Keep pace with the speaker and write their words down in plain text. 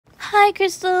Hi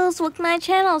Crystals, welcome to my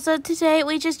channel. So today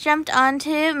we just jumped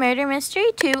onto Murder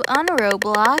Mystery 2 on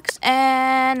Roblox,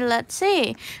 and let's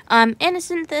see. I'm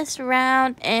innocent this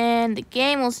round, and the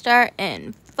game will start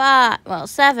in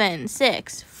 7,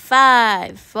 6,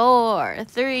 5, 4,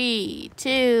 3,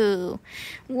 2,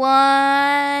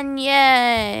 1,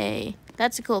 yay!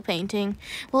 That's a cool painting.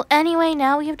 Well, anyway,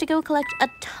 now we have to go collect a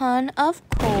ton of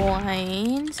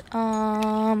coins.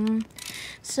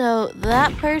 So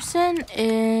that person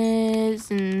is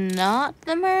not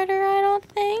the murderer, I don't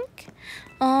think.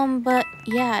 But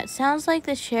yeah, it sounds like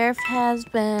the sheriff has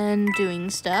been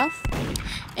doing stuff.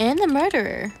 And the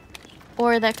murderer.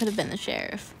 Or that could have been the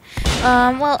sheriff.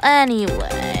 Well,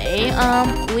 anyway,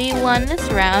 we won this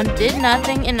round, did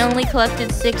nothing, and only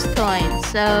collected 6 coins.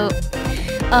 So,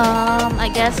 I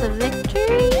guess a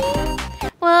victory?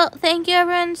 Well, thank you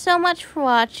everyone so much for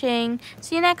watching.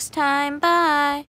 See you next time. Bye.